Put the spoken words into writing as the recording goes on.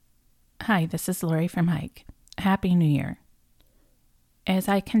Hi, this is Lori from Hike. Happy New Year. As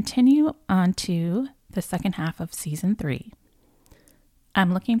I continue on to the second half of season 3,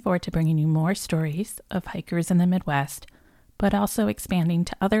 I'm looking forward to bringing you more stories of hikers in the Midwest, but also expanding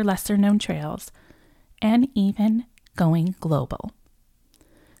to other lesser known trails and even going global.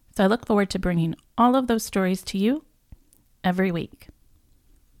 So I look forward to bringing all of those stories to you every week.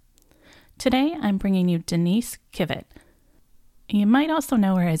 Today, I'm bringing you Denise Kivett. You might also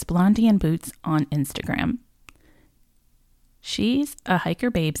know her as Blondie in Boots on Instagram. She's a Hiker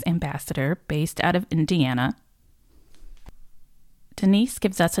Babes ambassador based out of Indiana. Denise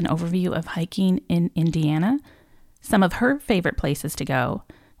gives us an overview of hiking in Indiana, some of her favorite places to go.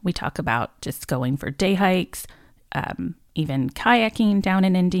 We talk about just going for day hikes, even kayaking down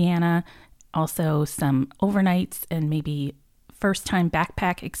in Indiana, also some overnights and maybe first-time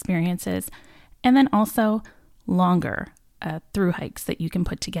backpack experiences, and then also longer through hikes that you can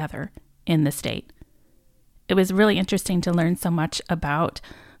put together in the state. It was really interesting to learn so much about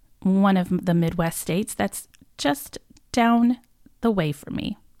one of the Midwest states that's just down the way from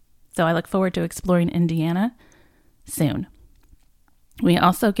me. So I look forward to exploring Indiana soon. We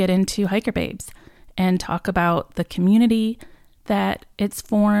also get into Hiker Babes and talk about the community that it's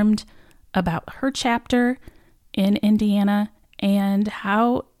formed, about her chapter in Indiana, and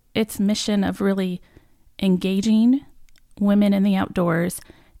how its mission of really engaging women in the outdoors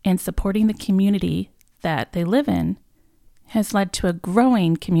and supporting the community that they live in has led to a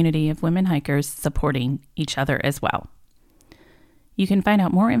growing community of women hikers supporting each other as well. You can find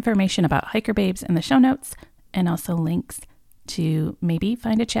out more information about Hiker Babes in the show notes and also links to maybe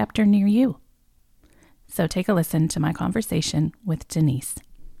find a chapter near you. So take a listen to my conversation with Denise.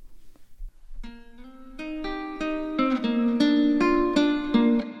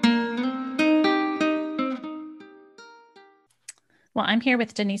 Well, I'm here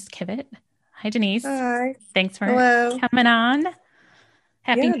with Denise Kivett. Hi, Denise. Hi. Thanks for Hello. coming on.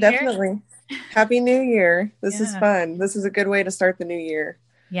 Happy Yeah, New Year. definitely. Happy New Year. This is Yeah. fun. This is a good way to start the new year.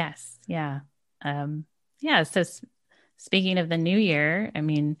 Yes. Yeah. Yeah. So speaking of the new year,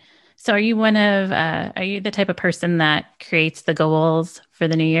 so are you the type of person that creates the goals for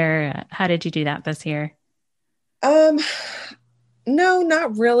the new year? How did you do that this year? Um, no,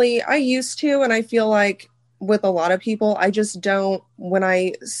 not really. I used to, and I feel like with a lot of people, I just don't, when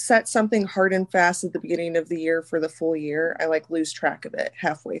I set something hard and fast at the beginning of the year for the full year, I like lose track of it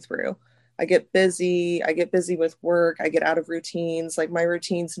halfway through. I get busy with work, I get out of routines. Like my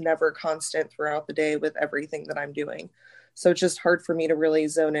routine's never constant throughout the day with everything that I'm doing. So it's just hard for me to really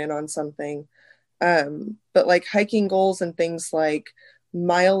zone in on something. But like hiking goals and things like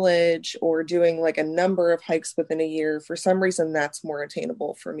mileage or doing like a number of hikes within a year, for some reason, that's more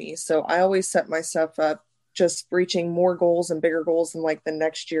attainable for me. So I always set myself up just reaching more goals and bigger goals in like the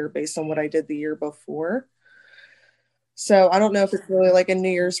next year based on what I did the year before. So I don't know if it's really like a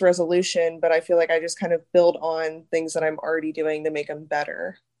New Year's resolution, but I feel like I just kind of build on things that I'm already doing to make them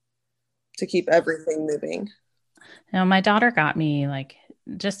better, to keep everything moving. Now, my daughter got me like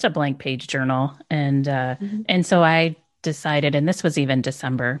just a blank page journal, and Mhm. and so I decided, and this was even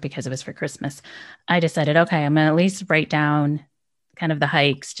December because it was for Christmas. I decided, okay, I'm gonna at least write down kind of the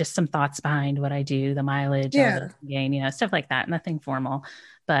hikes, just some thoughts behind what I do, the mileage, Yeah. elevation gain, stuff like that. Nothing formal,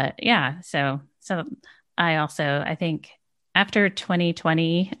 but yeah. So I think after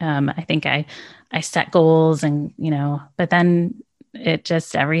 2020, I think I set goals and but then it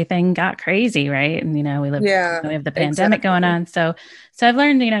just everything got crazy, right? And we Yeah, have the pandemic going exactly. on, so I've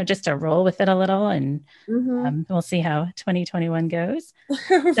learned just to roll with it a little, and Hmm. we'll see how 2021 goes.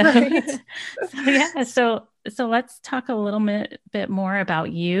 So, Right. so let's talk a little bit more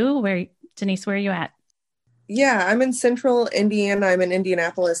about you. Denise, where are you at? Yeah, I'm in central Indiana. I'm in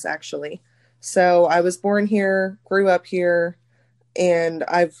Indianapolis, actually. So I was born here, grew up here, and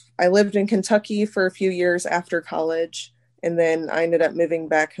I lived in Kentucky for a few years after college, and then I ended up moving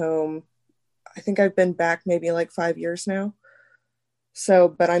back home. I think I've been back maybe like 5 years now. So,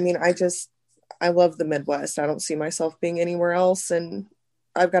 but I mean, I love the Midwest. I don't see myself being anywhere else, and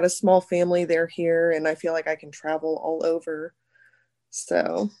I've got a small family there here, and I feel like I can travel all over.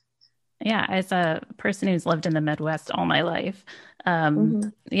 So, Yeah, as a person who's lived in the Midwest all my life,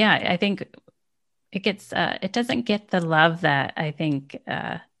 mhm. yeah, I think it doesn't get the love that I think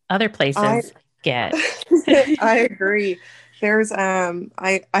other I places get. I agree.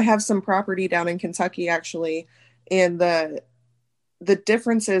 I have some property down in Kentucky actually, and the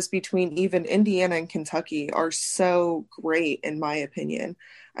differences between even Indiana and Kentucky are so great, in my opinion.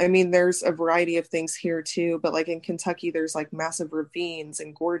 I mean, there's a variety of things here too, but like in Kentucky, there's like massive ravines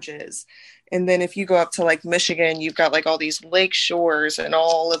and gorges. And then if you go up to like Michigan, you've got like all these lake shores and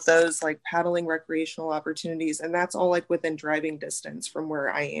all of those like paddling recreational opportunities. And that's all like within driving distance from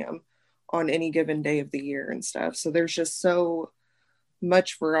where I am on any given day of the year and stuff. So there's just so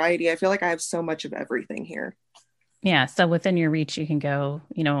much variety. I feel like I have so much of everything here. Yeah. So within your reach, you can go,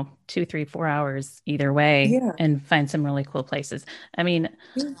 2, 3, 4 hours either way Yeah. and find some really cool places. I mean,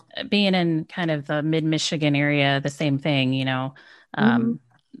 Yeah. being in kind of the mid Michigan area, the same thing, Mhm.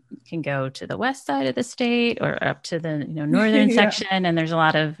 can go to the west side of the state or up to the, northern Yeah. section. And there's a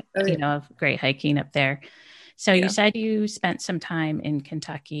lot of, Oh, yeah. great hiking up there. So you Yeah. said you spent some time in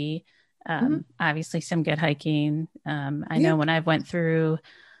Kentucky. Mhm. Obviously some good hiking. I Yeah. know when I went through,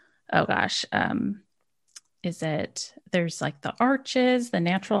 oh gosh, there's like the arches, the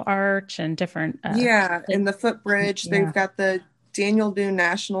natural arch and different, Yeah. And the footbridge, yeah. they've got the Daniel Boone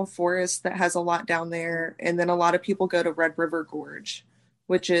National Forest that has a lot down there. And then a lot of people go to Red River Gorge,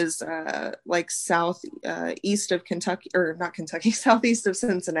 which is like south east of Kentucky, or not Kentucky, southeast of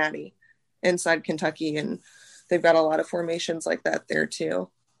Cincinnati, inside Kentucky. And they've got a lot of formations like that there too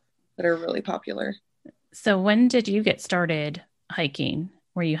that are really popular. So when did you get started hiking?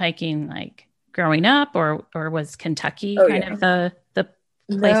 Were you hiking like growing up or was Kentucky Oh, kind yeah. of the place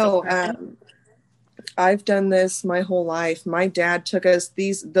that No, started? I've done this my whole life. My dad took us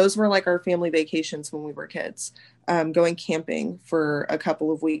those were like our family vacations when we were kids, going camping for a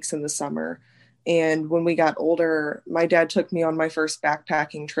couple of weeks in the summer. And when we got older, my dad took me on my first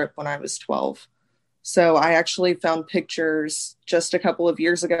backpacking trip when I was 12. So I actually found pictures just a couple of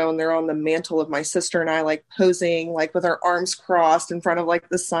years ago, and they're on the mantle of my sister and I, like posing, like with our arms crossed in front of like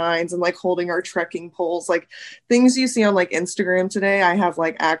the signs and like holding our trekking poles, like things you see on like Instagram today. I have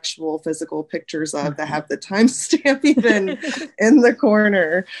like actual physical pictures of that have the timestamp even in the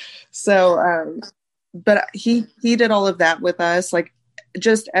corner. So, but he did all of that with us, like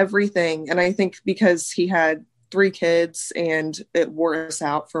just everything. And I think because he had 3 kids and it wore us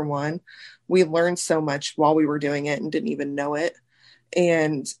out for one, we learned so much while we were doing it and didn't even know it.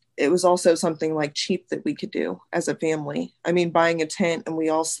 And it was also something like cheap that we could do as a family. I mean, buying a tent and we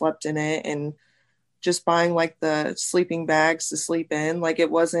all slept in it, and just buying like the sleeping bags to sleep in. Like it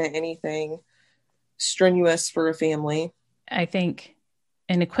wasn't anything strenuous for a family. I think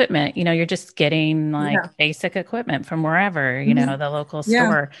in equipment, you're just getting Yeah. like basic equipment from wherever, Mhm. the local Yeah.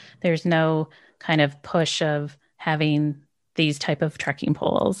 store. There's no kind of push of having these type of trekking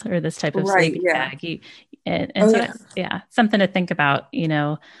poles or this type of Right. sleeping Yeah. bag. And Oh, so yeah. that's, yeah, something to think about,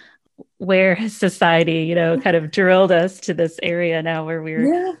 where society, kind of drilled us to this area now where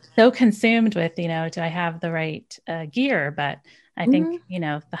we're Yeah. so consumed with, do I have the right gear? But I think,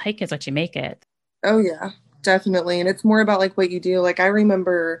 Mhm. the hike is what you make it. Oh, yeah. Definitely. And it's more about like what you do. Like I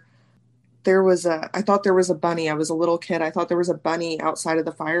remember I thought there was a bunny. I was a little kid. I thought there was a bunny outside of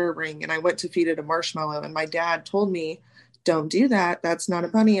the fire ring, and I went to feed it a marshmallow, and my dad told me, don't do that. That's not a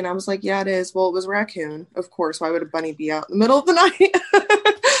bunny. And I was like, yeah, it is. Well, it was a raccoon. Of course. Why would a bunny be out in the middle of the night?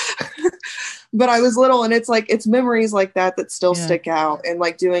 But I was little, and it's like, it's memories like that that still Yeah. stick out. And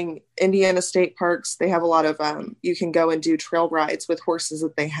like doing Indiana state parks, they have a lot of, you can go and do trail rides with horses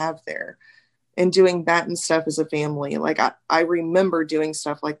that they have there, and doing that and stuff as a family. Like I remember doing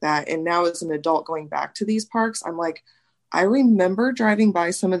stuff like that. And now as an adult going back to these parks, I'm like, I remember driving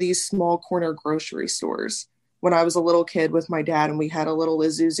by some of these small corner grocery stores when I was a little kid with my dad, and we had a little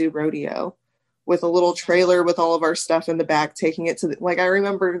Isuzu rodeo with a little trailer with all of our stuff in the back, taking it to like, I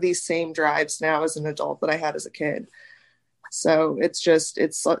remember these same drives now as an adult that I had as a kid. So it's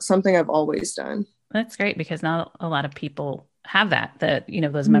something I've always done. That's great because not a lot of people have that, those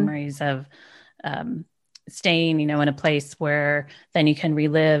Mhm. memories of um, staying, in a place where then you can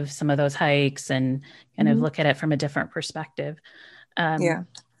relive some of those hikes and kind of Mhm. look at it from a different perspective. Yeah.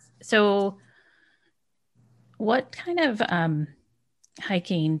 So, what kind of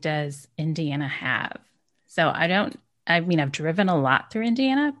hiking does Indiana have? So, I mean, I've driven a lot through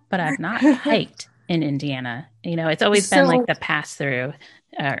Indiana, but I've not hiked in Indiana. It's always been like So, the pass through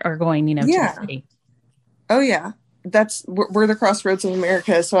or going, to the yeah. city. Oh, yeah. We're the crossroads of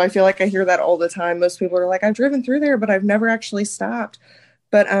America. So I feel like I hear that all the time. Most people are like, I've driven through there, but I've never actually stopped.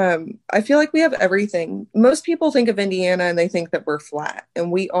 But I feel like we have everything. Most people think of Indiana and they think that we're flat,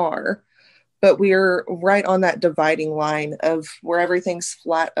 and we are, but we're right on that dividing line of where everything's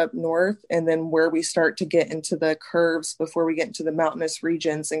flat up north, and then where we start to get into the curves before we get into the mountainous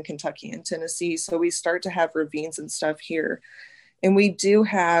regions in Kentucky and Tennessee. So we start to have ravines and stuff here. And we do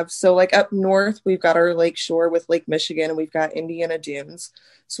have, so like up north, we've got our lake shore with Lake Michigan, and we've got Indiana Dunes.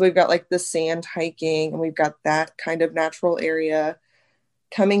 So we've got like the sand hiking, and we've got that kind of natural area.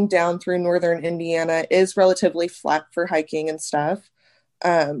 Coming down through northern Indiana is relatively flat for hiking and stuff.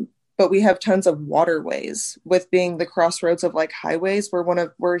 But we have tons of waterways, with being the crossroads of like highways.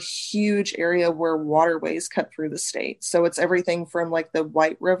 We're a huge area where waterways cut through the state. So it's everything from like the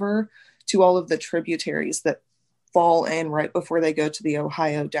White River to all of the tributaries that fall in right before they go to the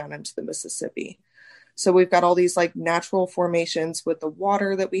Ohio down into the Mississippi. So we've got all these like natural formations with the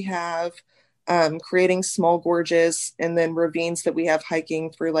water that we have, creating small gorges and then ravines that we have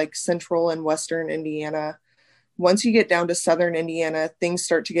hiking through like central and western Indiana. Once you get down to southern Indiana, things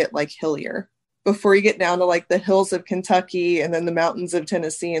start to get like hillier before you get down to like the hills of Kentucky and then the mountains of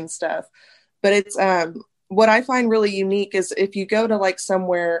Tennessee and stuff. But it's what I find really unique is if you go to like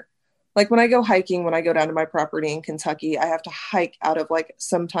somewhere, like when I go hiking, when I go down to my property in Kentucky, I have to hike out of like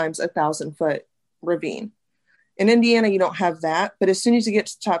sometimes 1,000-foot ravine. In Indiana, you don't have that, but as soon as you get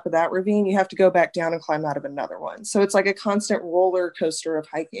to the top of that ravine, you have to go back down and climb out of another one. So it's like a constant roller coaster of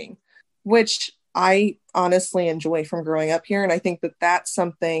hiking, which I honestly enjoy from growing up here. And I think that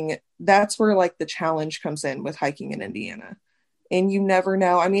that's where like the challenge comes in with hiking in Indiana. And you never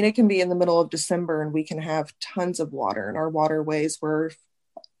know. I mean, it can be in the middle of December and we can have tons of water in our waterways, where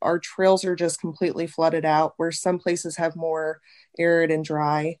our trails are just completely flooded out, where some places have more arid and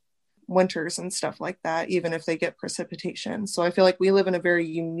dry winters and stuff like that, even if they get precipitation. So I feel like we live in a very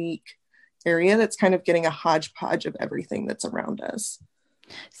unique area that's kind of getting a hodgepodge of everything that's around us.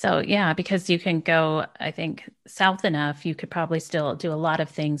 So yeah, because you can go, I think, south enough, you could probably still do a lot of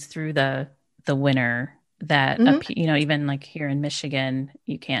things through the winter that Mm-hmm. even like here in Michigan,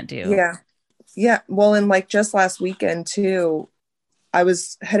 you can't do. Yeah. Yeah. Well, and like just last weekend too, I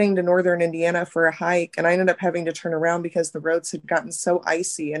was heading to northern Indiana for a hike, and I ended up having to turn around because the roads had gotten so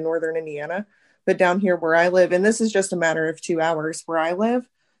icy in northern Indiana. But down here where I live, and this is just a matter of 2 hours where I live,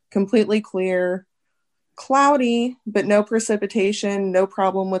 completely clear, cloudy, but no precipitation, no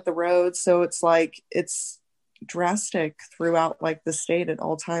problem with the roads. So it's like it's drastic throughout like the state at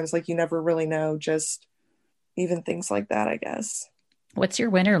all times. Like you never really know, just even things like that, I guess. What's your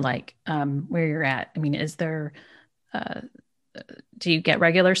winter like where you're at? I mean, is there uh, do you get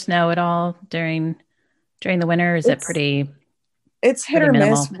regular snow at all during the winter? Is it It's it's hit pretty or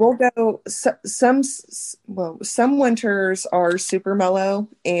miss. minimal? We'll go some winters are super mellow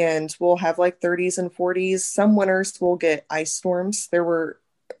and we'll have like 30s and 40s. Some winters we'll get ice storms. There were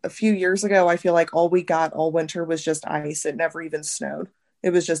a few years ago, I feel like all we got all winter was just ice. It never even snowed.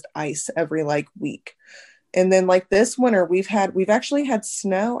 It was just ice every like week. And then like this winter we've actually had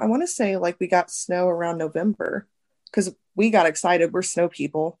snow. I want to say like we got snow around November because we got excited. We're snow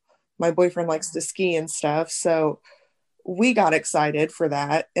people. My boyfriend likes to ski and stuff. So we got excited for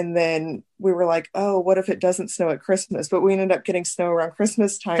that. And then we were like, oh, what if it doesn't snow at Christmas? But we ended up getting snow around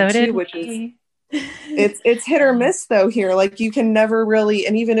Christmas time So too, did which is we. it's hit or miss though here. Like you can never really,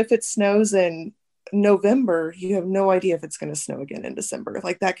 and even if it snows in November, you have no idea if it's going to snow again in December.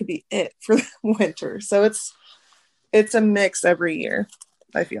 Like that could be it for the winter. So it's a mix every year,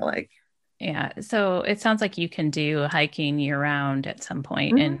 I feel like. Yeah. So it sounds like you can do hiking year round at some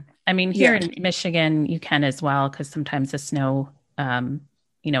point. Mm-hmm. And I mean, here Yeah. in Michigan, you can as well, because sometimes the snow,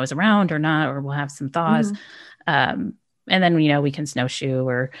 is around or not, or we'll have some thaws. Mm-hmm. And then, we can snowshoe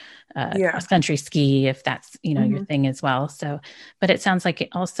or Yeah. cross country ski if that's, your Mm-hmm. thing as well. So, but it sounds like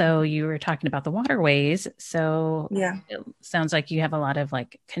also you were talking about the waterways. So Yeah. it sounds like you have a lot of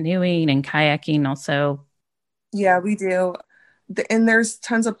like canoeing and kayaking also. Yeah, we do. And there's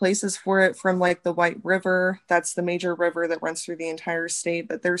tons of places for it, from like the White River. That's the major river that runs through the entire state.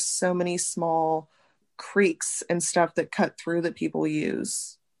 But there's so many small creeks and stuff that cut through that people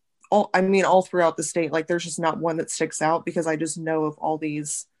use. I mean, all throughout the state. Like there's just not one that sticks out because I just know of all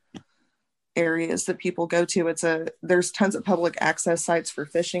these areas that people go to. There's tons of public access sites for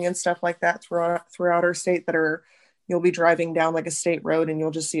fishing and stuff like that throughout our state that are, you'll be driving down like a state road and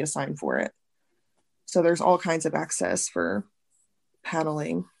you'll just see a sign for it. So there's all kinds of access for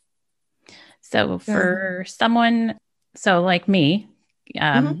paddling. So Yeah. for someone, so like me,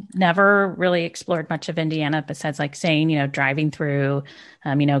 Hmm. never really explored much of Indiana besides like saying, driving through,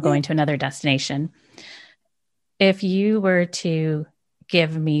 Yeah. going to another destination. If you were to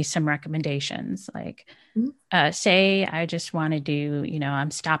give me some recommendations, like Mhm. say I just want to do,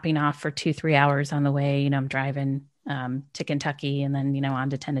 I'm stopping off for 2, 3 hours on the way, I'm driving to Kentucky and then,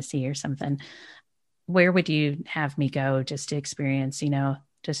 on to Tennessee or something. Where would you have me go just to experience,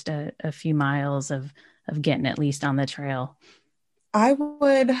 just a few miles of getting at least on the trail? I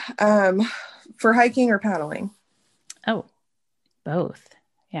would, for hiking or paddling. Oh, both.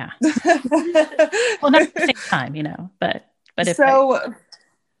 Yeah. Well, not at the same time, but if I,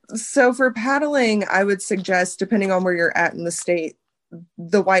 So for paddling, I would suggest, depending on where you're at in the state,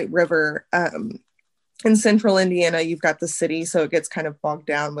 the White River. In central Indiana, you've got the city, so it gets kind of bogged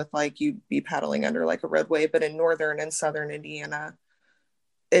down with like you'd be paddling under like a roadway. But in northern and southern Indiana,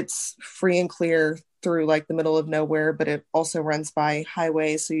 it's free and clear through like the middle of nowhere, but it also runs by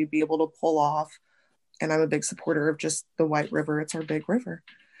highways, so you'd be able to pull off. And I'm a big supporter of just the White River. It's our big river.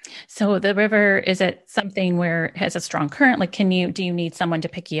 so the river, is it something where it has a strong current? Like, do you need someone to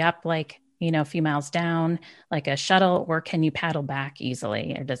pick you up, like, a few miles down, like a shuttle, or can you paddle back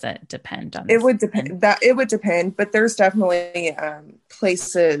easily? Or does it depend on It this? would depend. It would depend, but there's definitely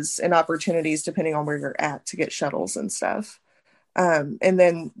places and opportunities depending on where you're at to get shuttles and stuff. And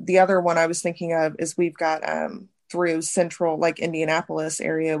then the other one I was thinking of is we've got through central, like Indianapolis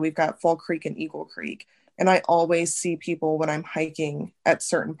area, we've got Fall Creek and Eagle Creek. And I always see people when I'm hiking at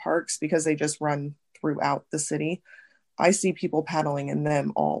certain parks because they just run throughout the city. I see people paddling in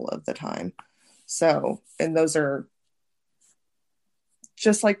them all of the time. So, and those are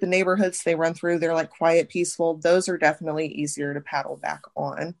just like the neighborhoods they run through. They're like quiet, peaceful. Those are definitely easier to paddle back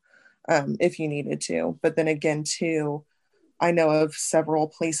on if you needed to. But then again, too, I know of several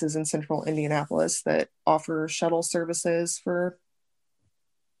places in central Indianapolis that offer shuttle services for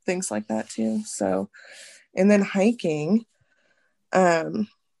things like that too. So, and then hiking,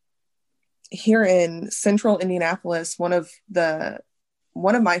 here in central Indianapolis, one of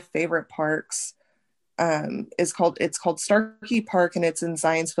my favorite parks it's called Starkey Park, and it's in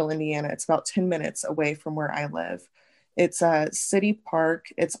Zionsville, Indiana. It's about 10 minutes away from where I live. It's a city park.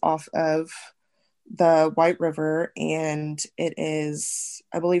 It's off of the White River, and it is,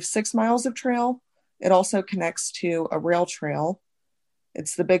 I believe, 6 miles of trail. It also connects to a rail trail.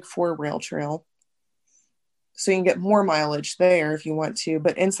 It's the Big Four rail trail. So you can get more mileage there if you want to.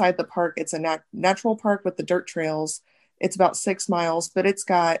 But inside the park, it's a natural park with the dirt trails. It's about 6 miles, but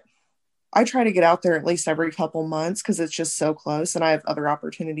I try to get out there at least every couple months because it's just so close. And I have other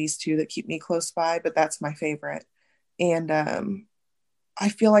opportunities too that keep me close by, but that's my favorite. And I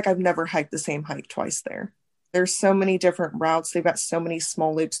feel like I've never hiked the same hike twice there. There's so many different routes. They've got so many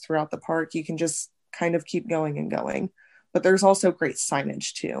small loops throughout the park. You can just kind of keep going and going. But there's also great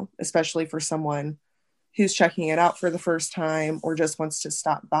signage too, especially for someone who's checking it out for the first time or just wants to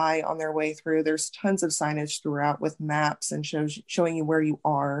stop by on their way through. There's tons of signage throughout with maps and showing you where you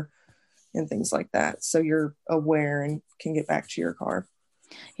are and things like that. So you're aware and can get back to your car.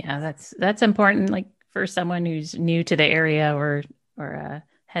 Yeah, that's important. Like for someone who's new to the area or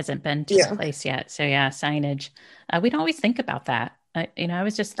hasn't been to the place yet. So yeah, signage. We don't always think about that. I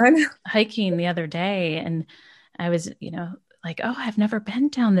was just hiking the other day, and I was, like, oh, I've never been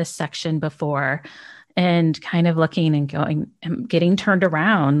down this section before, and kind of looking and going and getting turned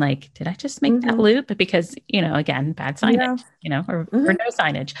around. Like, did I just make that loop? Because, again, bad signage, or no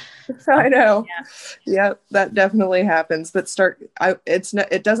signage. I know. Yeah, that definitely happens. But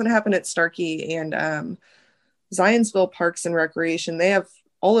it doesn't happen at Starkey and Zionsville Parks and Recreation. They have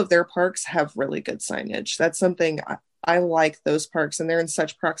all of their parks have really good signage. That's something I like those parks, and they're in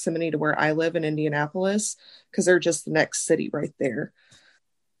such proximity to where I live in Indianapolis because they're just the next city right there,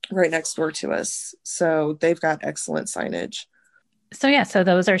 right next door to us. So they've got excellent signage. So yeah, so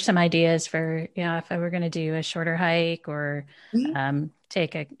those are some ideas for, if I were going to do a shorter hike or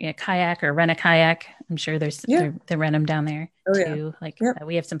take a kayak or rent a kayak. I'm sure they rent them down there too. Like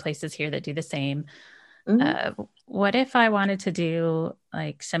we have some places here that do the same. What if I wanted to do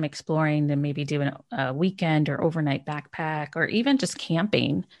like some exploring and maybe do a weekend or overnight backpack or even just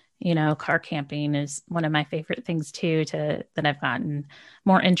camping? Car camping is one of my favorite things too, that I've gotten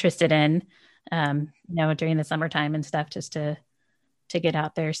more interested in, during the summertime and stuff, just to get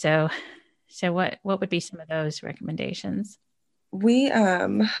out there. So what would be some of those recommendations?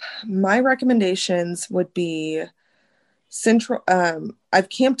 My recommendations would be central. I've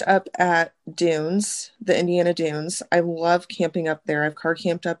camped up at Dunes, the Indiana Dunes. I love camping up there. I've car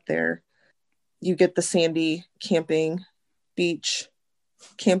camped up there. You get the sandy camping, beach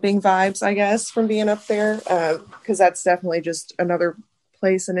camping vibes, I guess, from being up there. Because that's definitely just another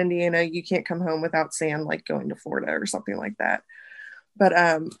place in Indiana. You can't come home without sand, like going to Florida or something like that. But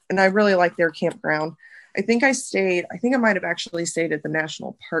and I really like their campground. I think I might have actually stayed at the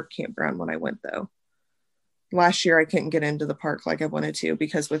National Park campground when I went, though. Last year I couldn't get into the park like I wanted to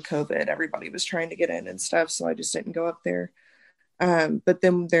because with COVID, everybody was trying to get in and stuff. So I just didn't go up there. But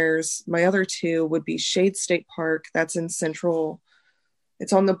then there's my other two would be Shade State Park. That's in central.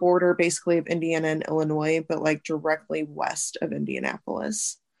 It's on the border basically of Indiana and Illinois, but like directly west of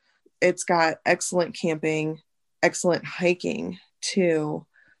Indianapolis. It's got excellent camping, excellent hiking. too.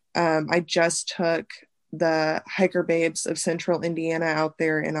 I just took the Hiker Babes of Central Indiana out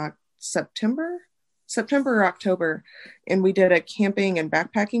there in September or October, and we did a camping and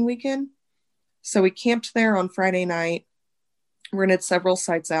backpacking weekend. So we camped there on Friday night, rented several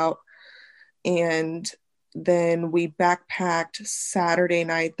sites out, and then we backpacked Saturday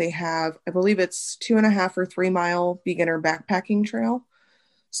night. They have, I believe it's 2.5 or 3 mile beginner backpacking trail.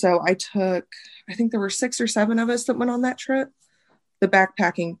 So I think there were 6 or 7 of us that went on that trip, the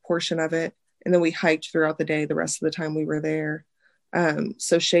backpacking portion of it. And then we hiked throughout the day, the rest of the time we were there.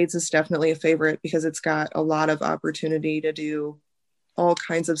 So Shades is definitely a favorite because it's got a lot of opportunity to do all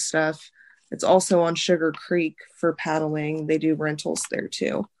kinds of stuff. It's also on Sugar Creek for paddling. They do rentals there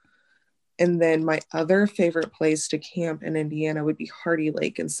too. And then my other favorite place to camp in Indiana would be Hardy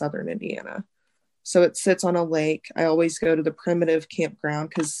Lake in southern Indiana. So it sits on a lake. I always go to the primitive campground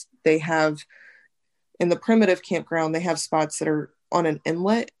because in the primitive campground, they have spots that are on an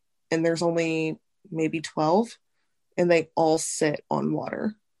inlet and there's only maybe 12 and they all sit on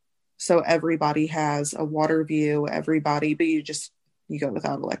water. So everybody has a water view, but you go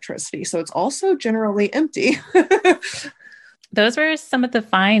without electricity. So it's also generally empty. Those were some of the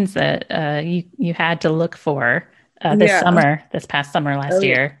finds that you had to look for this past summer last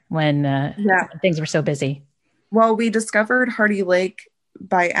year when things were so busy. Well, we discovered Hardy Lake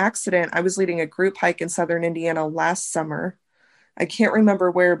by accident. I was leading a group hike in southern Indiana last summer. I can't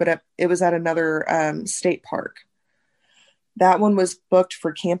remember where, but it was at another state park. That one was booked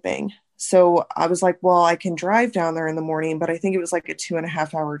for camping. So I was like, well, I can drive down there in the morning, but I think it was like a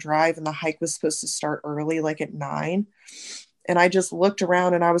 2.5 hour drive and the hike was supposed to start early, like at 9. And I just looked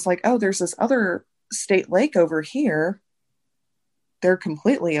around and I was like, oh, there's this other state lake over here. They're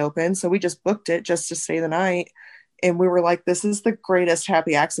completely open. So we just booked it just to stay the night. And we were like, this is the greatest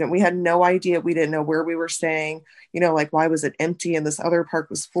happy accident. We had no idea. We didn't know where we were staying, like why was it empty and this other park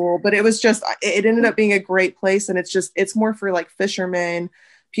was full, but it ended up being a great place. And it's more for like fishermen,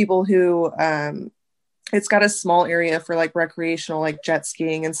 people who, it's got a small area for like recreational, like jet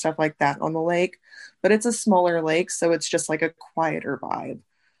skiing and stuff like that on the lake, but it's a smaller lake. So it's just like a quieter vibe.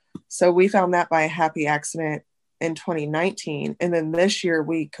 So we found that by a happy accident in 2019. And then this year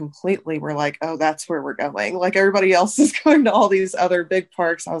we completely were like, oh, that's where we're going. Like everybody else is going to all these other big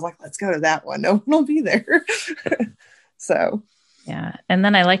parks. I was like, let's go to that one. No one will be there. So. Yeah. And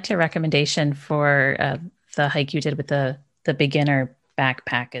then I liked your recommendation for the hike you did with the beginner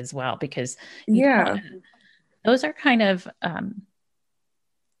backpack as well, because those are kind of,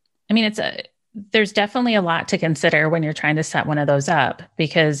 there's definitely a lot to consider when you're trying to set one of those up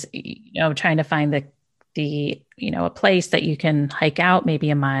because, trying to find a place that you can hike out maybe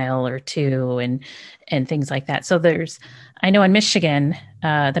a mile or two and things like that. So I know in Michigan,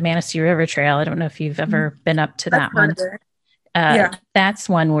 the Manistee River Trail, I don't know if you've ever been up to that one. That's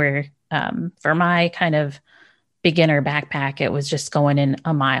one where, for my kind of beginner backpack, it was just going in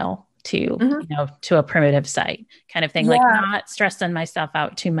a mile to, to a primitive site kind of thing, like not stressing myself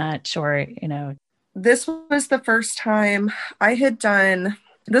out too much or. This was the first time I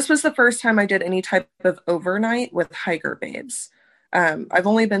did any type of overnight with Hiker Babes. I've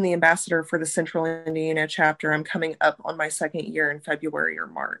only been the ambassador for the Central Indiana chapter. I'm coming up on my 2nd year in February or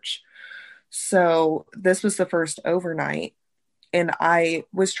March. So this was the first overnight. And I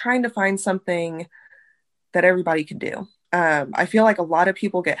was trying to find something that everybody could do. I feel like a lot of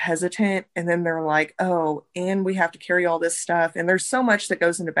people get hesitant and then they're like, oh, and we have to carry all this stuff. And there's so much that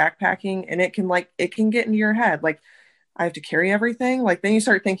goes into backpacking and it can get into your head. Like, I have to carry everything. Like, then you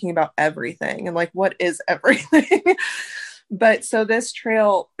start thinking about everything and like, what is everything? But so this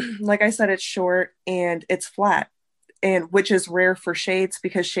trail, like I said, it's short and it's flat, and which is rare for Shades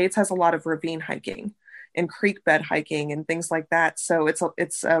because Shades has a lot of ravine hiking and creek bed hiking and things like that. So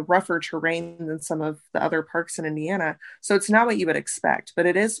it's a rougher terrain than some of the other parks in Indiana. So it's not what you would expect, but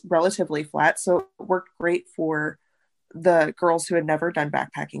it is relatively flat. So it worked great for the girls who had never done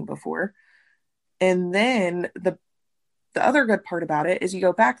backpacking before. And then the other good part about it is you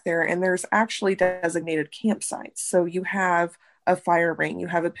go back there and there's actually designated campsites. So you have a fire ring, you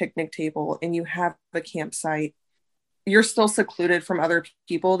have a picnic table, and you have a campsite. You're still secluded from other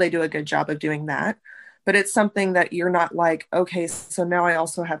people. They do a good job of doing that. But it's something that you're not like, okay, so now I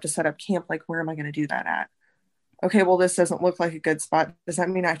also have to set up camp. Like, where am I going to do that at? Okay, well, this doesn't look like a good spot. Does that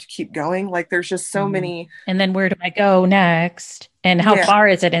mean I have to keep going? Like, there's just so many. And then where do I go next? And how far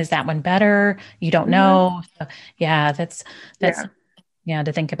is it? Is that one better? You don't know. So, that's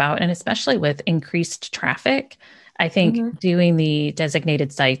to think about. And especially with increased traffic, I think doing the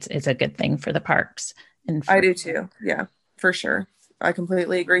designated sites is a good thing for the parks. And I do too. Yeah, for sure. I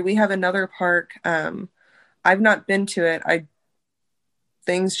completely agree. We have another park. I've not been to it. I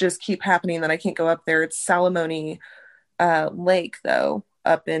things just keep happening that I can't go up there. It's Salamone Lake, though,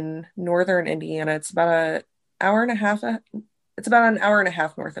 up in northern Indiana. It's about an hour and a half. It's about an hour and a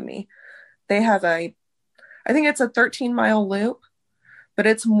half north of me. They have I think it's a 13-mile loop, but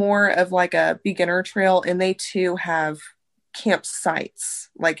it's more of like a beginner trail, and they too have campsites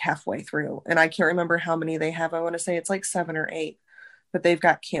like halfway through. And I can't remember how many they have. I want to say it's like 7 or 8, but they've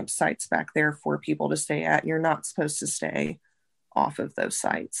got campsites back there for people to stay at. You're not supposed to stay off of those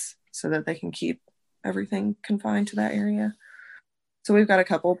sites so that they can keep everything confined to that area. So we've got a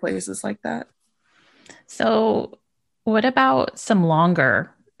couple of places like that. So, what about some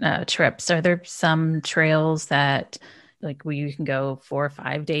longer trips? Are there some trails that, like, where you can go 4 or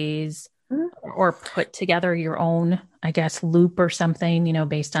 5 days, or put together your own, I guess, loop or something,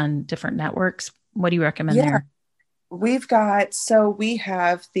 based on different networks? What do you recommend there? We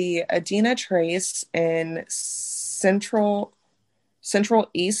have the Adena Trace in central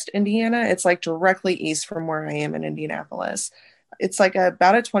east Indiana. It's like directly east from where I am in Indianapolis. It's like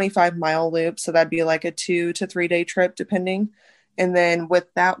about a 25-mile loop. So that'd be like a 2 to 3 day trip, depending. And then with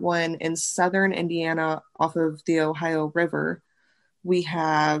that one in southern Indiana off of the Ohio River, we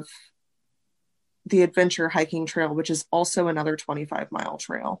have the Adventure Hiking Trail, which is also another 25-mile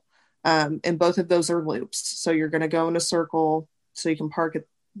trail. And both of those are loops. So you're going to go in a circle so you can park at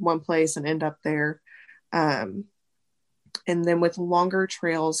one place and end up there. And then with longer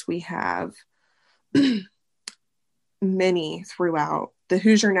trails, we have many throughout the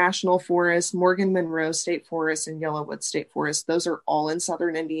Hoosier National Forest, Morgan Monroe State Forest, and Yellowwood State Forest. Those are all in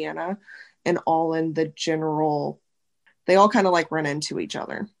southern Indiana and all in the general, they all kind of like run into each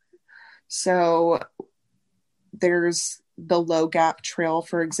other. So there's the Low Gap Trail,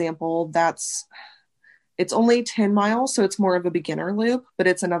 for example. It's only 10 miles, so it's more of a beginner loop, but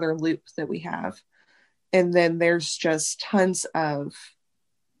it's another loop that we have. And then there's just tons of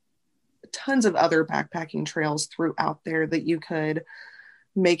other backpacking trails throughout there that you could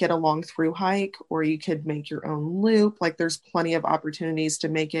make it a long through hike, or you could make your own loop. Like there's plenty of opportunities to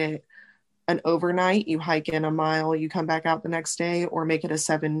make it an overnight. You hike in a mile, you come back out the next day, or make it a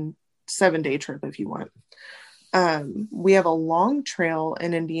seven day trip if you want. We have a long trail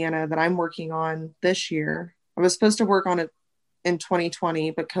in Indiana that I'm working on this year. I was supposed to work on it in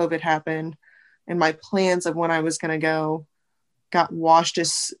 2020, but COVID happened, and my plans of when I was going to go got washed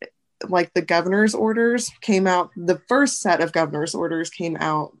as like the governor's orders came out. The first set of governor's orders came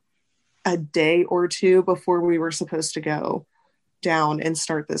out a day or two before we were supposed to go down and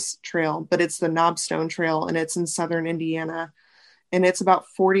start this trail. But it's the Knobstone Trail, and it's in southern Indiana, and it's about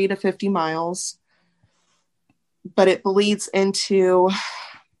 40 to 50 miles. But it bleeds into,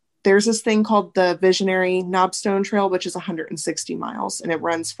 there's this thing called the Visionary Knobstone Trail, which is 160 miles, and it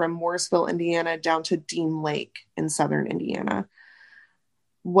runs from Morrisville, Indiana, down to Dean Lake in southern Indiana.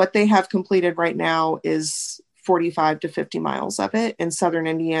 What they have completed right now is 45 to 50 miles of it in southern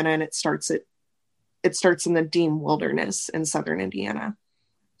Indiana, and it starts in the Dean Wilderness in southern Indiana.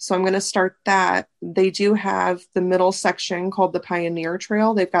 So I'm going to start that. They do have the middle section called the Pioneer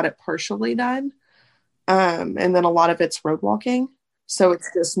Trail. They've got it partially done. And then a lot of it's road walking. So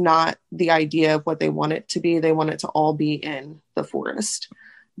it's just not the idea of what they want it to be. They want it to all be in the forest.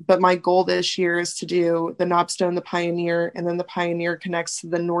 But my goal this year is to do the Knobstone, the Pioneer, and then the Pioneer connects to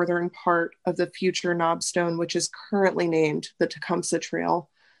the northern part of the future Knobstone, which is currently named the Tecumseh Trail.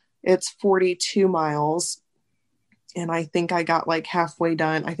 It's 42 miles. And I think I got like halfway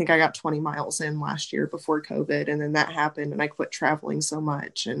done. I think I got 20 miles in last year before COVID. And then that happened, and I quit traveling so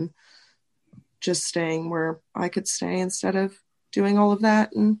much and just staying where I could stay instead of doing all of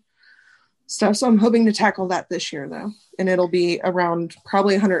that and stuff. So I'm hoping to tackle that this year, though. And it'll be around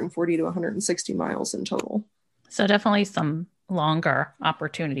probably 140 to 160 miles in total. So definitely some longer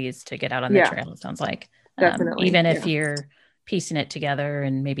opportunities to get out on the trail, it sounds like. Definitely. Even if you're piecing it together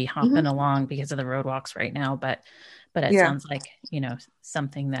and maybe hopping along because of the road walks right now. But it sounds like,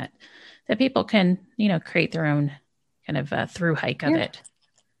 something that people can, create their own kind of through hike of it,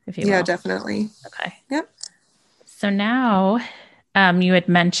 if you will. Yeah, definitely. Okay. Yep. So now you had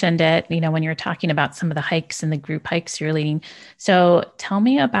mentioned it, when you're talking about some of the hikes and the group hikes you're leading. So tell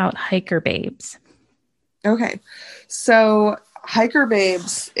me about Hiker Babes. Okay. So Hiker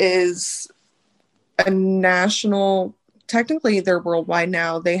Babes is a national, technically they're worldwide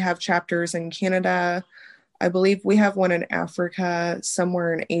now. They have chapters in Canada. I believe we have one in Africa,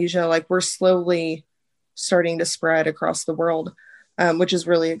 somewhere in Asia. Like we're slowly starting to spread across the world, which is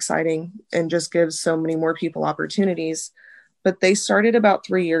really exciting and just gives so many more people opportunities. But they started about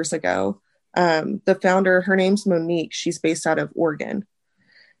 3 years ago. The founder, her name's Monique. She's based out of Oregon.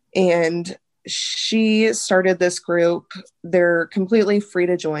 And she started this group. They're completely free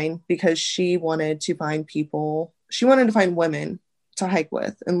to join because she wanted to find people, she wanted to find women to hike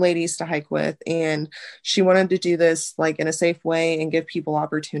with and ladies to hike with. And she wanted to do this like in a safe way and give people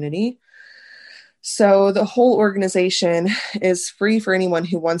opportunity. So the whole organization is free for anyone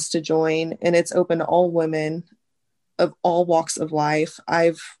who wants to join, and it's open to all women of all walks of life.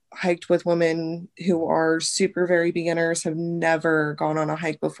 I've hiked with women who are super very beginners, have never gone on a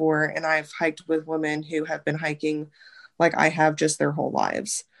hike before, and I've hiked with women who have been hiking like I have just their whole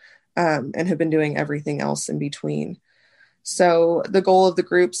lives, and have been doing everything else in between. So the goal of the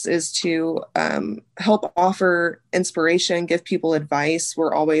groups is to help offer inspiration, give people advice.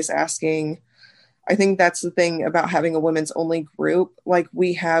 We're always asking, I think that's the thing about having a women's only group. Like,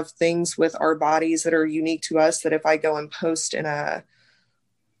 we have things with our bodies that are unique to us that if I go and post in a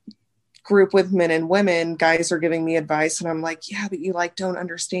group with men and women, guys are giving me advice and I'm like, yeah, but you like don't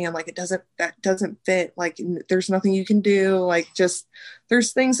understand, like that doesn't fit, like there's nothing you can do, like just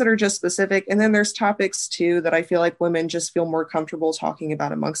there's things that are just specific. And then there's topics too that I feel like women just feel more comfortable talking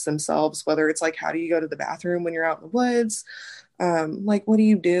about amongst themselves, whether it's like, how do you go to the bathroom when you're out in the woods, like what do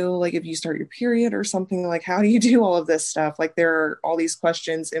you do like if you start your period or something, like how do you do all of this stuff, like there are all these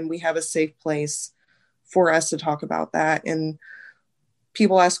questions and we have a safe place for us to talk about that. And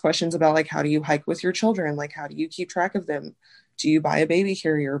people ask questions about like, how do you hike with your children, like how do you keep track of them, do you buy a baby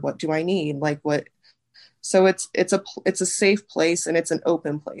carrier, what do I need, like what. So it's a safe place and it's an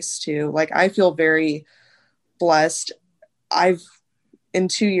open place too. Like I feel very blessed. I've in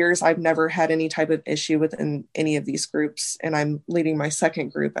 2 years I've never had any type of issue within any of these groups, and I'm leading my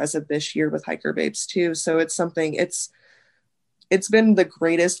second group as of this year with Hiker Babes too. So it's something, it's been the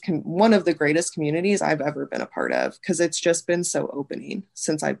greatest, one of the greatest communities I've ever been a part of, because it's just been so opening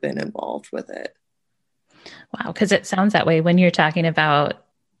since I've been involved with it. Wow. Because it sounds that way when you're talking about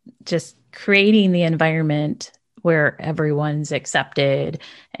just creating the environment where everyone's accepted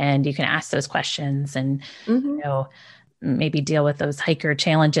and you can ask those questions and, maybe deal with those hiker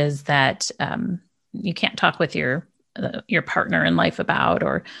challenges that you can't talk with your partner in life about,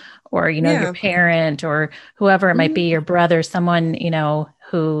 or your parent or whoever it might be, your brother, someone,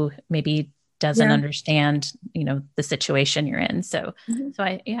 who maybe doesn't understand, the situation you're in. So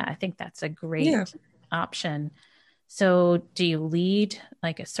I think that's a great option. So do you lead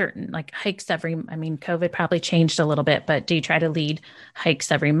like a certain like hikes COVID probably changed a little bit, but do you try to lead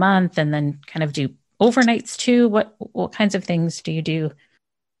hikes every month and then kind of do overnights too? What kinds of things do you do?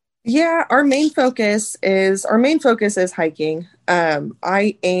 Yeah, our main focus is hiking.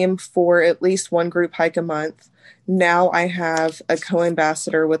 I aim for at least one group hike a month. Now I have a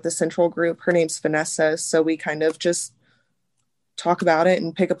co-ambassador with the central group. Her name's Vanessa. So we kind of just talk about it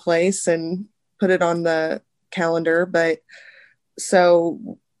and pick a place and put it on the calendar. But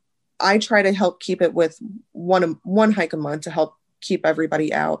so I try to help keep it with one hike a month to help keep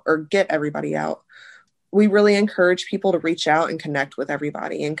everybody out or get everybody out. We really encourage people to reach out and connect with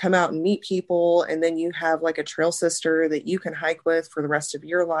everybody and come out and meet people. And then you have like a trail sister that you can hike with for the rest of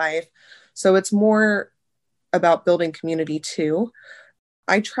your life. So it's more about building community too.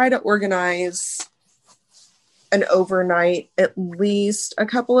 I try to organize an overnight at least a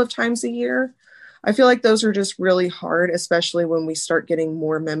couple of times a year. I feel like those are just really hard, especially when we start getting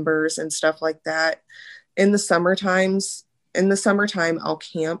more members and stuff like that. In the summertime, I'll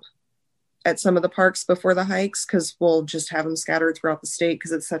camp at some of the parks before the hikes because we'll just have them scattered throughout the state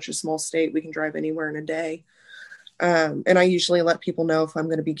because it's such a small state. We can drive anywhere in a day. And I usually let people know if I'm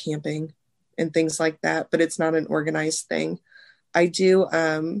going to be camping and things like that, but it's not an organized thing. I do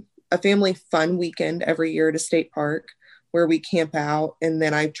a family fun weekend every year at a state park where we camp out, and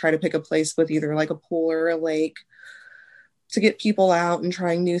then I try to pick a place with either like a pool or a lake to get people out and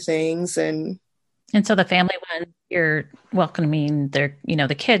trying new things. And so the family one, you're welcoming their,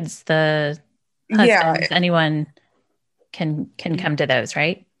 the kids, the husbands, anyone can come to those,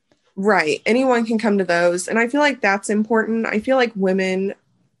 right? Right. Anyone can come to those. And I feel like that's important. I feel like women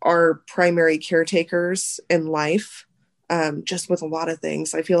are primary caretakers in life, just with a lot of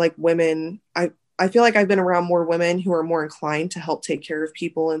things. I feel like I feel like I've been around more women who are more inclined to help take care of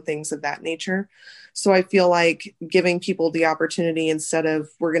people and things of that nature. So I feel like giving people the opportunity instead of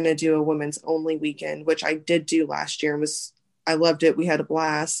we're going to do a women's only weekend, which I did do last year and I loved it. We had a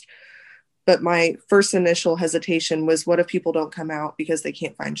blast. But my first initial hesitation was, what if people don't come out because they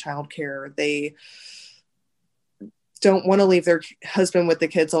can't find childcare? They don't want to leave their husband with the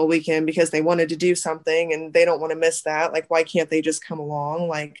kids all weekend because they wanted to do something and they don't want to miss that. Like, why can't they just come along?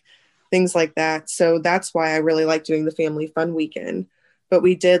 Like, things like that. So that's why I really like doing the family fun weekend. But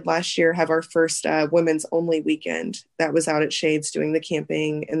we did last year have our first women's only weekend that was out at Shades doing the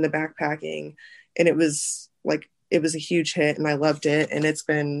camping and the backpacking. And it was a huge hit and I loved it. And it's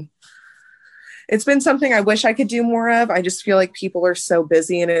been something I wish I could do more of. I just feel like people are so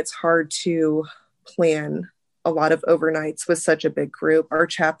busy and it's hard to plan a lot of overnights with such a big group. Our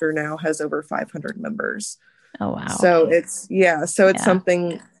chapter now has over 500 members. Oh, wow. So it's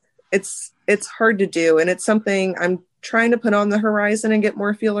something, it's hard to do. And it's something I'm trying to put on the horizon and get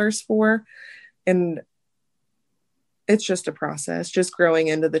more feelers for. And it's just a process, just growing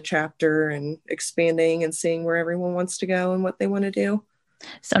into the chapter and expanding and seeing where everyone wants to go and what they want to do.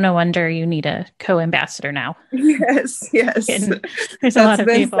 So no wonder you need a co-ambassador now. Yes. There's a lot of people. That's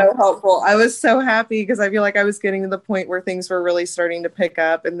been so helpful. I was so happy because I feel like I was getting to the point where things were really starting to pick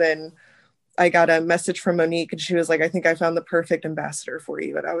up. And then I got a message from Monique and she was like, I think I found the perfect ambassador for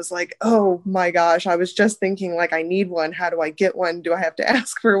you. And I was like, oh my gosh, I was just thinking like, I need one. How do I get one? Do I have to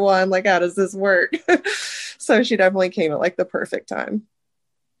ask for one? Like, how does this work? So she definitely came at like the perfect time.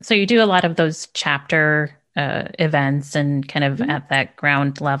 So you do a lot of those chapter events and kind of at that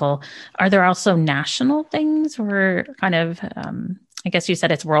ground level. Are there also national things or kind of, I guess you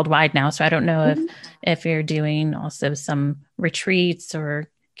said it's worldwide now. So I don't know if you're doing also some retreats or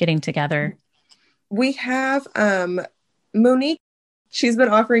getting together. We have Monique. She's been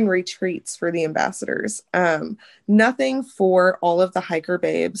offering retreats for the ambassadors. Nothing for all of the hiker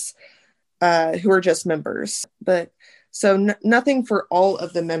babes who are just members, but so nothing for all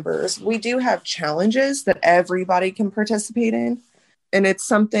of the members. We do have challenges that everybody can participate in. And it's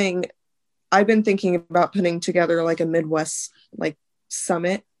something I've been thinking about putting together like a Midwest like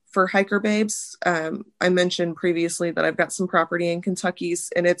summit for hiker babes. I mentioned previously that I've got some property in Kentucky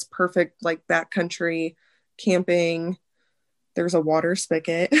and it's perfect like backcountry camping. There's a water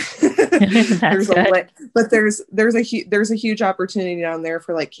spigot. There's a huge opportunity down there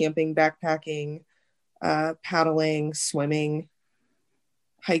for like camping, backpacking, paddling, swimming,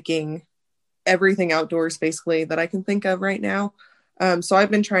 hiking, everything outdoors basically that I can think of right now. So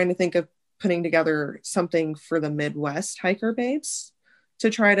I've been trying to think of putting together something for the Midwest hiker babes to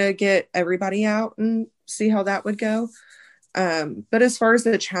try to get everybody out and see how that would go. But as far as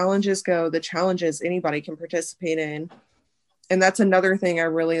the challenges go, the challenges anybody can participate in. And that's another thing I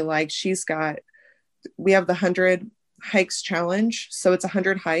really like. We have the 100 hikes challenge. So it's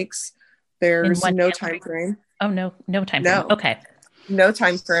 100 hikes. There's no time frame. Oh, no time frame. Okay. No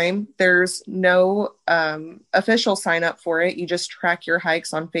time frame. There's no official sign up for it. You just track your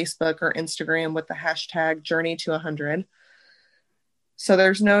hikes on Facebook or Instagram with the hashtag Journey to 100. So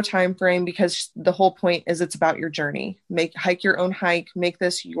there's no time frame because the whole point is it's about your journey. Hike your own hike, make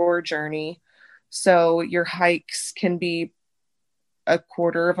this your journey. So your hikes can be a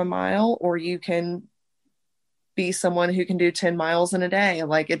quarter of a mile, or you can be someone who can do 10 miles in a day.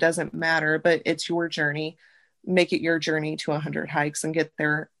 Like, it doesn't matter, but it's your journey. Make it your journey to 100 hikes and get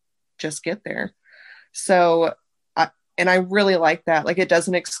there. Just get there. So, I really like that. Like, it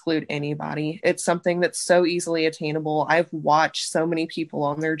doesn't exclude anybody. It's something that's so easily attainable. I've watched so many people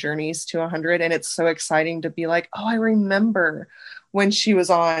on their journeys to 100, and it's so exciting to be like, oh, I remember when she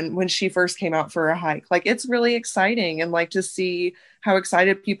first came out for a hike. Like, it's really exciting. And like to see how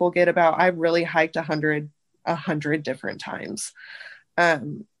excited people get about, I really hiked 100 different times.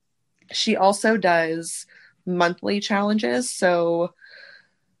 She also does monthly challenges. So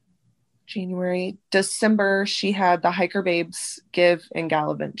December, she had the Hiker Babes Give and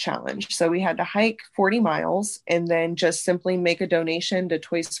Gallivant Challenge. So we had to hike 40 miles and then just simply make a donation to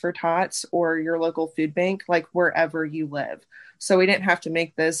Toys for Tots or your local food bank, like wherever you live. So we didn't have to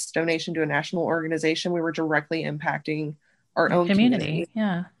make this donation to a national organization. We were directly impacting our own community.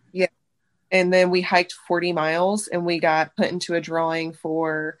 Yeah. And then we hiked 40 miles and we got put into a drawing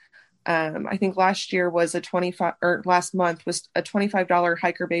for, I think last month was a $25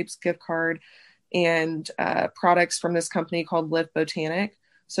 Hiker Babes gift card and products from this company called Live Botanic.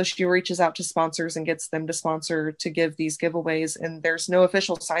 So she reaches out to sponsors and gets them to sponsor to give these giveaways. And there's no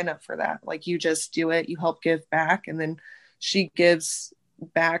official sign up for that. Like, you just do it, you help give back, and then she gives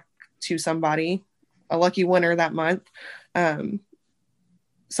back to somebody, a lucky winner that month,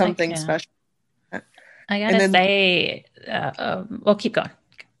 something special. I gotta say, well, keep going.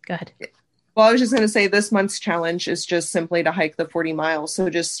 Go ahead. Well, I was just going to say this month's challenge is just simply to hike the 40 miles. So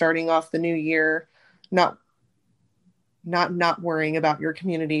just starting off the new year, not worrying about your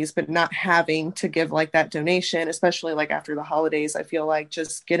communities, but not having to give like that donation, especially like after the holidays. I feel like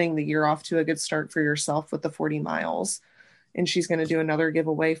just getting the year off to a good start for yourself with the 40 miles. And she's going to do another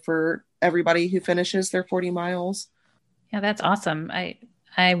giveaway for everybody who finishes their 40 miles. Yeah, that's awesome. I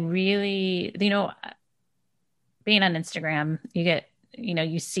really, being on Instagram, you get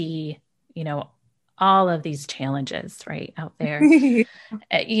you see, you know, all of these challenges right out there.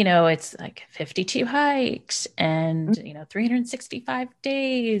 It's like 52 hikes and, 365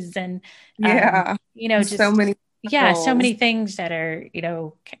 days and, Yeah. So just, many yeah, so roles. many things that are,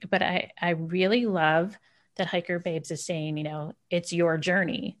 but I really love that Hiker Babes is saying, it's your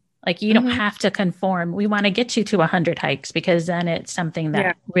journey. Like you don't Hmm. have to conform. We want to get you to 100 hikes because then it's something Yeah.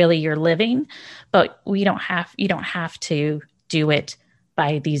 that really you're living, but you don't have to do it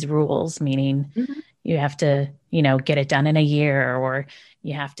by these rules, meaning Hmm. you have to, get it done in a year, or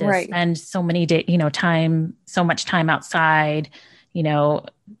you have to Right. spend so many days, so much time outside, you know,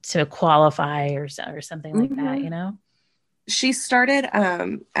 to qualify or something like that, Hmm. you know? She started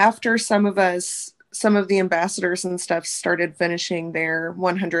after some of the ambassadors and stuff started finishing their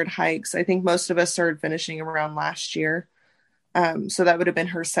 100 hikes. I think most of us started finishing around last year. So that would have been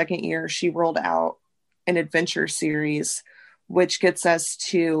her second year. She rolled out an adventure series, which gets us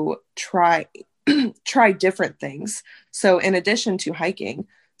to try different things. So in addition to hiking,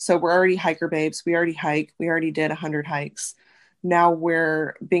 so we're already hiker babes. We already hike. We already did 100 hikes. Now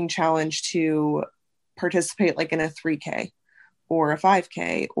we're being challenged to participate like in a 3K or a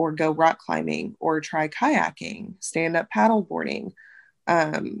 5K or go rock climbing or try kayaking, stand up paddle boarding.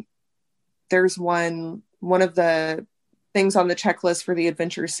 Um, there's one of the things on the checklist for the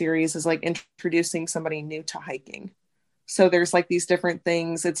adventure series is like introducing somebody new to hiking. So there's like these different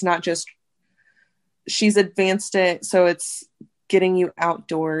things. It's not just she's advanced it, so it's getting you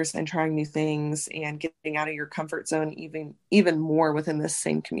outdoors and trying new things and getting out of your comfort zone even more within this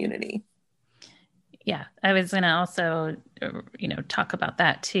same community. Yeah. I was going to also, talk about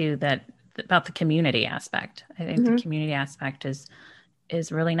that too, about the community aspect. I think the Mm-hmm. community aspect is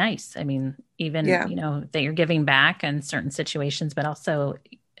really nice. I mean, even, Yeah. that you're giving back in certain situations, but also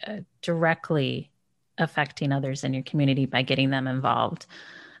directly affecting others in your community by getting them involved,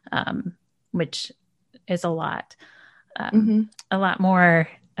 which is um, Mm-hmm. a lot more,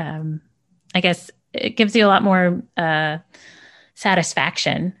 I guess it gives you a lot more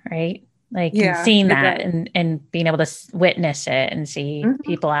satisfaction, right? Like in Yeah, seeing it that does. and being able to witness it and see Mm-hmm.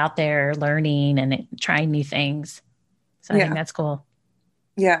 people out there learning and trying new things. So I think Yeah. that's cool.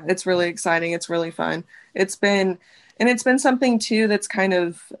 Yeah, it's really exciting. It's really fun. It's been, and it's been something too that's kind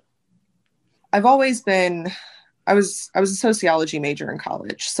of, I've always been, I was a sociology major in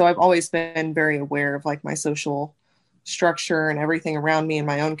college, so I've always been very aware of like my social structure and everything around me in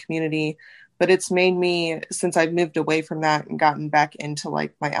my own community. But it's made me, since I've moved away from that and gotten back into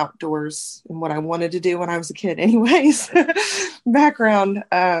like my outdoors and what I wanted to do when I was a kid, anyways, background.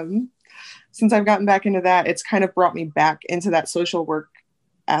 Since I've gotten back into that, it's kind of brought me back into that social work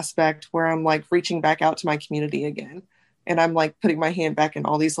aspect where I'm like reaching back out to my community again. And I'm like putting my hand back in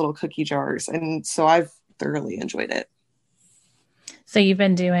all these little cookie jars. And so I've thoroughly enjoyed it. So you've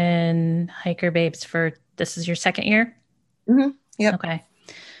been doing Hiker Babes for this is your second year? Mm-hmm. Yep. Okay.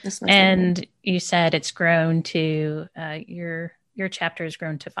 This is my second year. And you said it's grown to your chapter has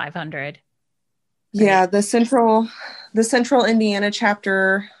grown to 500, Yeah, right? the central Indiana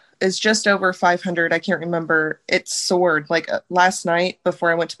chapter is just over 500. I can't remember. It soared like last night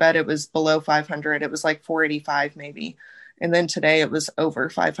before I went to bed. It was below 500. It was like 485 maybe, and then today it was over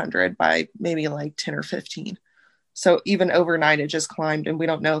 500 by maybe like 10 or 15. So even overnight, it just climbed, and we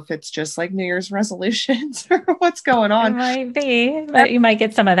don't know if it's just like New Year's resolutions or what's going It on. might be, but you might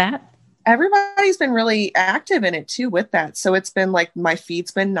get some of that. Everybody's been really active in it too with that. So it's been like my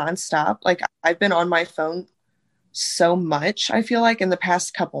feed's been nonstop. Like I've been on my phone so much, I feel like in the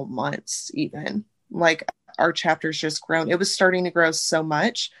past couple months, even like our chapter's just grown. It was starting to grow so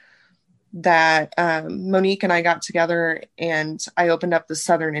much that Monique and I got together and I opened up the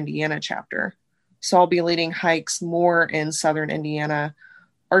Southern Indiana chapter. So I'll be leading hikes more in Southern Indiana.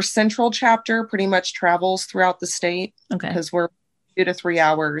 Our central chapter pretty much travels throughout the state Okay. because we're 2 to 3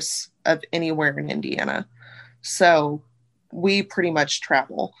 hours of anywhere in Indiana. So we pretty much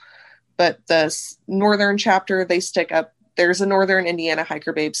travel. But the northern chapter, they stick up. There's a Northern Indiana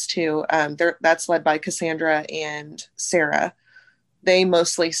Hiker Babes too. That's led by Cassandra and Sarah. They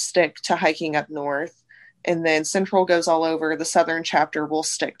mostly stick to hiking up north. And then Central goes all over. The Southern chapter will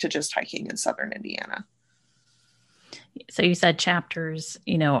stick to just hiking in Southern Indiana. So you said chapters,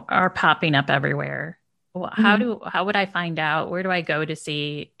 are popping up everywhere. Well, Mhm. how would I find out? Where do I go to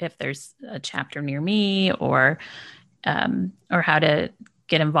see if there's a chapter near me, or how to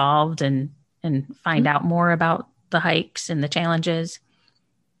get involved and find out more about the hikes and the challenges?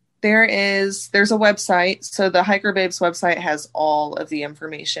 There's a website. So the Hiker Babes website has all of the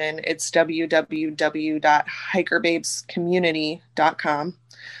information. It's www.hikerbabescommunity.com.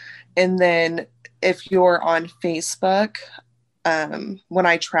 And then if you're on Facebook, when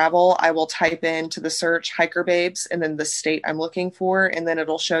I travel, I will type into the search hiker babes and then the state I'm looking for. And then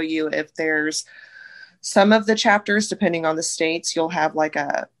it'll show you if there's some of the chapters, depending on the states, you'll have like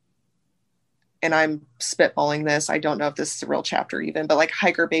and I'm spitballing this. I don't know if this is a real chapter even, but like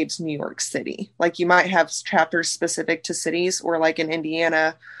Hiker Babes New York City. Like you might have chapters specific to cities, or like in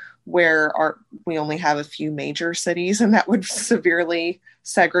Indiana, where we only have a few major cities, and that would severely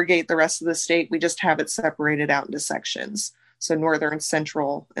segregate the rest of the state. We just have it separated out into sections. So northern,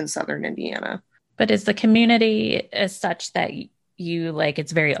 central, and southern Indiana. But is the community as such that you like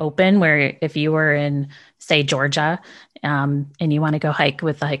it's very open, where if you were in, say, Georgia, and you want to go hike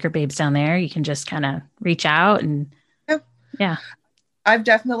with the hiker babes down there, you can just kind of reach out and yeah. I've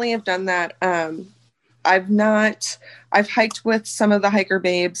definitely have done that. I've hiked with some of the hiker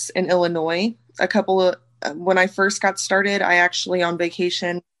babes in Illinois. When I first got started, I actually on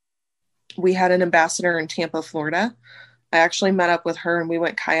vacation, we had an ambassador in Tampa, Florida. I actually met up with her and we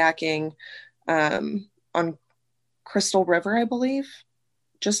went kayaking on Crystal River, I believe,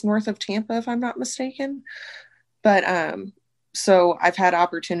 just north of Tampa, if I'm not mistaken. But so I've had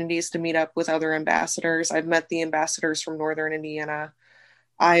opportunities to meet up with other ambassadors. I've met the ambassadors from Northern Indiana.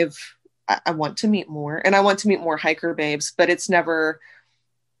 I want to meet more, and I want to meet more hiker babes, but it's never,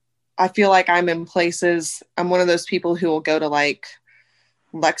 I feel like I'm in places, I'm one of those people who will go to like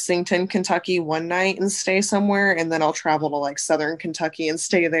Lexington, Kentucky one night and stay somewhere, and then I'll travel to like Southern Kentucky and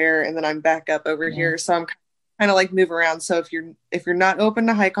stay there, and then I'm back up over here. So I'm kind of like move around. So if you're not open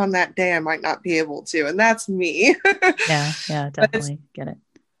to hike on that day, I might not be able to, and that's me. yeah, definitely get it.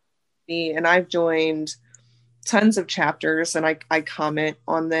 Me, and I've joined tons of chapters, and I comment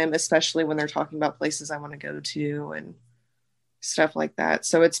on them, especially when they're talking about places I want to go to and stuff like that.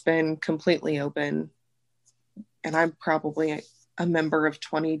 So it's been completely open, and I'm probably a member of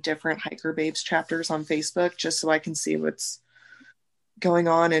 20 different hiker babes chapters on Facebook, just so I can see what's going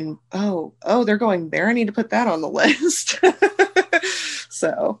on. And oh, they're going there, I need to put that on the list.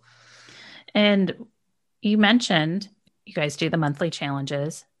 So, and you mentioned you guys do the monthly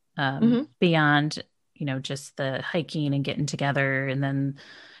challenges beyond, just the hiking and getting together, and then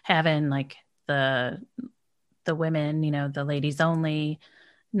having like the women, the ladies only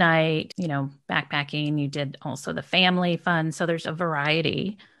night, backpacking. You did also the family fun. So there's a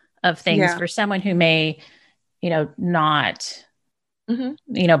variety of things for someone who may, not,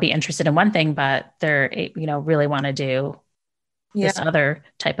 be interested in one thing, but they're, really want to do this other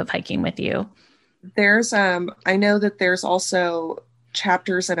type of hiking with you. There's, I know that there's also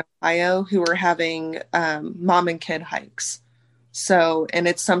chapters in Ohio who are having mom and kid hikes. So, and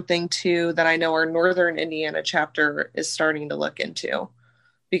it's something too that I know our Northern Indiana chapter is starting to look into,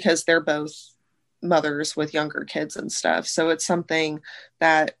 because they're both mothers with younger kids and stuff. So it's something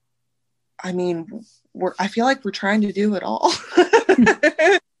that, I mean, I feel like we're trying to do it all.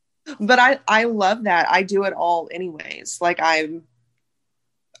 But I love that. I do it all anyways. Like I'm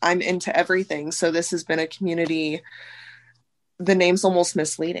into everything. So this has been a community. The name's almost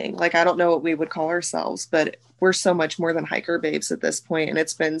misleading. Like, I don't know what we would call ourselves, but we're so much more than hiker babes at this point. And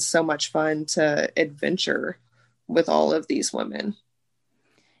it's been so much fun to adventure with all of these women.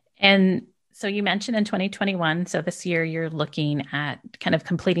 And so you mentioned in 2021, so this year you're looking at kind of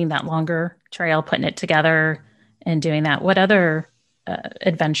completing that longer trail, putting it together and doing that. What other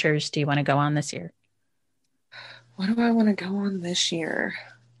adventures do you want to go on this year? What do I want to go on this year?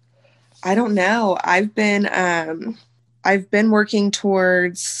 I don't know. I've been working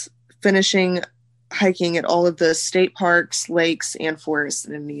towards finishing hiking at all of the state parks, lakes, and forests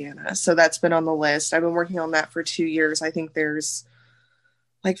in Indiana. So that's been on the list. I've been working on that for 2 years. I think there's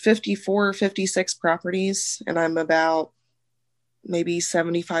like 54 or 56 properties, and I'm about maybe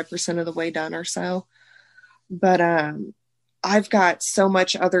 75% of the way done or so. But I've got so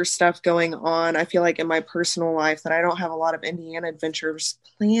much other stuff going on, I feel like, in my personal life, that I don't have a lot of Indiana adventures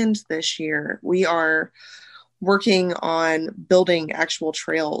planned this year. We are working on building actual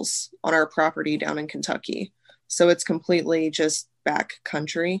trails on our property down in Kentucky. So it's completely just back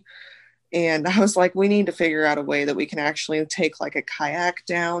country. And I was like, we need to figure out a way that we can actually take like a kayak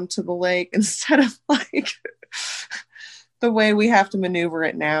down to the lake instead of like the way we have to maneuver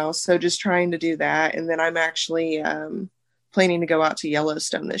it now. So just trying to do that. And then I'm actually planning to go out to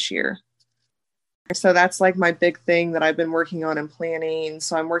Yellowstone this year. So that's like my big thing that I've been working on and planning.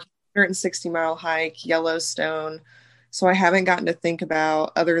 So I'm working 160-mile hike, Yellowstone. So I haven't gotten to think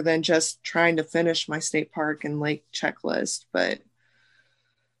about other than just trying to finish my state park and lake checklist, but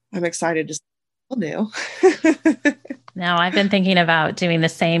I'm excited to see what we'll do. Now I've been thinking about doing the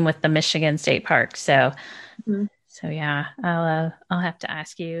same with the Michigan State Park. So, so yeah, I'll have to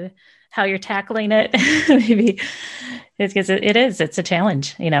ask you how you're tackling it. Maybe it's because it's a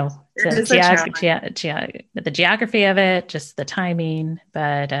challenge, It is a challenge. The geography of it, just the timing.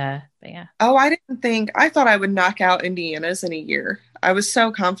 But yeah. Oh, I thought I would knock out Indiana's in a year. I was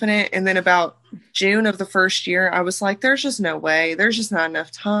so confident. And then about June of the first year, I was like, there's just no way. There's just not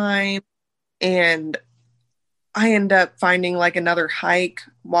enough time. And I end up finding like another hike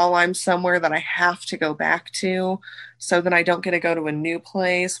while I'm somewhere that I have to go back to. So then I don't get to go to a new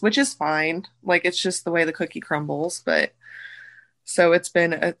place, which is fine. Like it's just the way the cookie crumbles. But so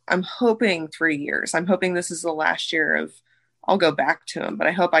I'm hoping 3 years. I'm hoping this is the last year I'll go back to them, but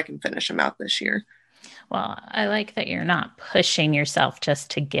I hope I can finish them out this year. Well, I like that you're not pushing yourself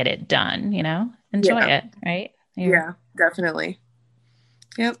just to get it done, enjoy it, right? Yeah, definitely.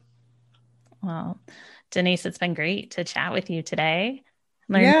 Yep. Well, Denise, it's been great to chat with you today.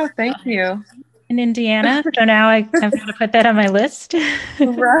 Yeah, thank you. In Indiana. So now I've got to put that on my list.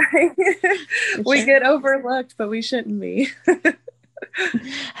 Right. We get overlooked, but we shouldn't be.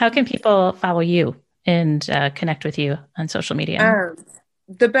 How can people follow you and connect with you on social media?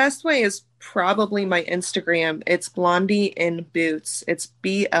 The best way is probably my Instagram. It's Blondie in Boots. It's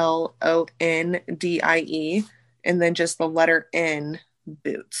BLONDIE, and then just the letter N,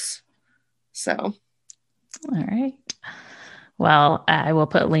 Boots. So. All right. Well, I will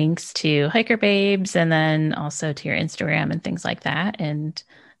put links to Hiker Babes and then also to your Instagram and things like that. And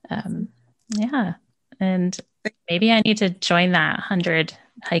yeah, and maybe I need to join that 100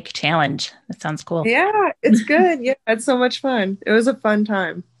 hike challenge. That sounds cool. Yeah, it's good. Yeah, it's so much fun. It was a fun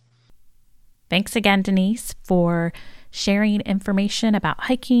time. Thanks again, Denise, for sharing information about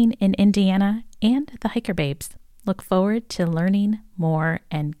hiking in Indiana and the Hiker Babes. Look forward to learning more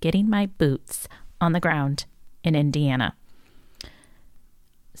and getting my boots on the ground in Indiana.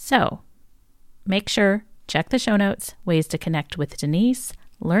 So make sure, check the show notes, ways to connect with Denise,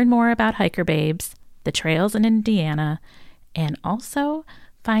 learn more about Hiker Babes, the trails in Indiana, and also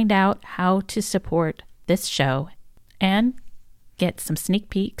find out how to support this show and get some sneak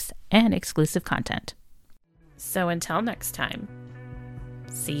peeks and exclusive content. So until next time,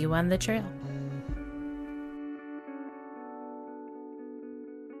 see you on the trail.